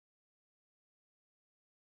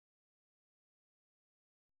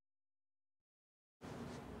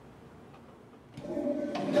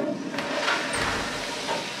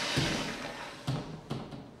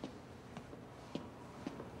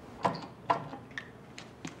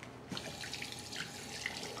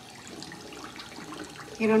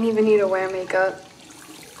You don't even need to wear makeup.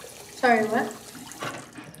 Sorry, what?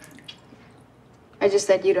 I just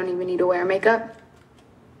said you don't even need to wear makeup.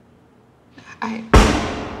 What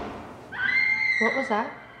was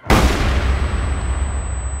that?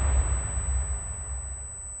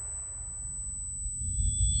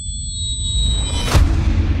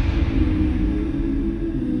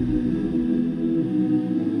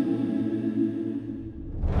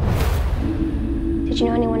 Did you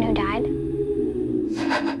know anyone who died?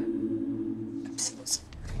 I'm so sorry.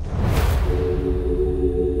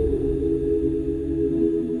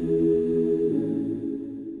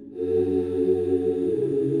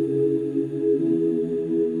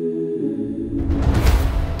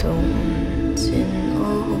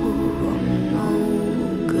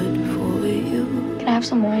 Can I have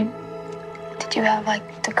some wine? Did you have,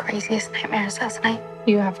 like, the craziest nightmares last night?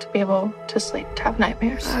 You have to be able to sleep to have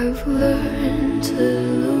nightmares. I've learned to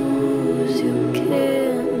lose, you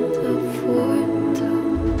can't afford to.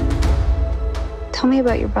 Tell me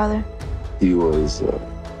about your brother. He was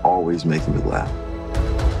always making me laugh.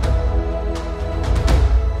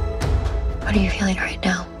 What are you feeling right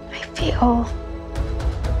now? I feel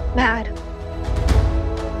mad.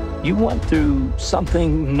 You went through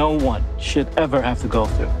something no one should ever have to go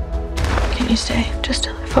through. Can you stay just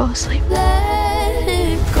till I fall asleep? Let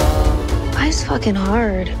it go. Life's fucking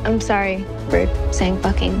hard. I'm sorry for saying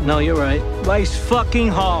fucking. No, you're right. Life's fucking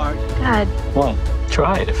hard. God. What?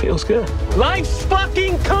 Try it. It feels good. Life's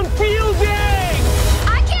fucking confusing!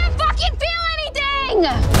 I can't fucking feel anything!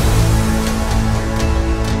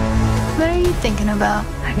 What are you thinking about?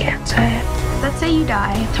 I can't say it. Let's say you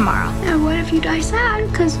die tomorrow. And what if you die sad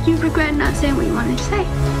because you regret not saying what you wanted to say?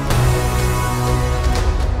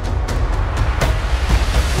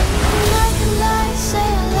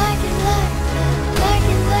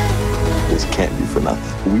 This can't be for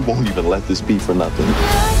nothing. We won't even let this be for nothing.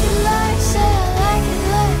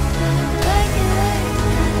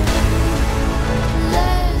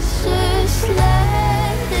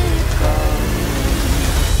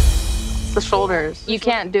 The shoulders. You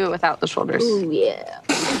can't do it without the shoulders. Ooh, yeah.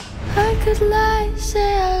 I could lie,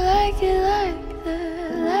 say I like it like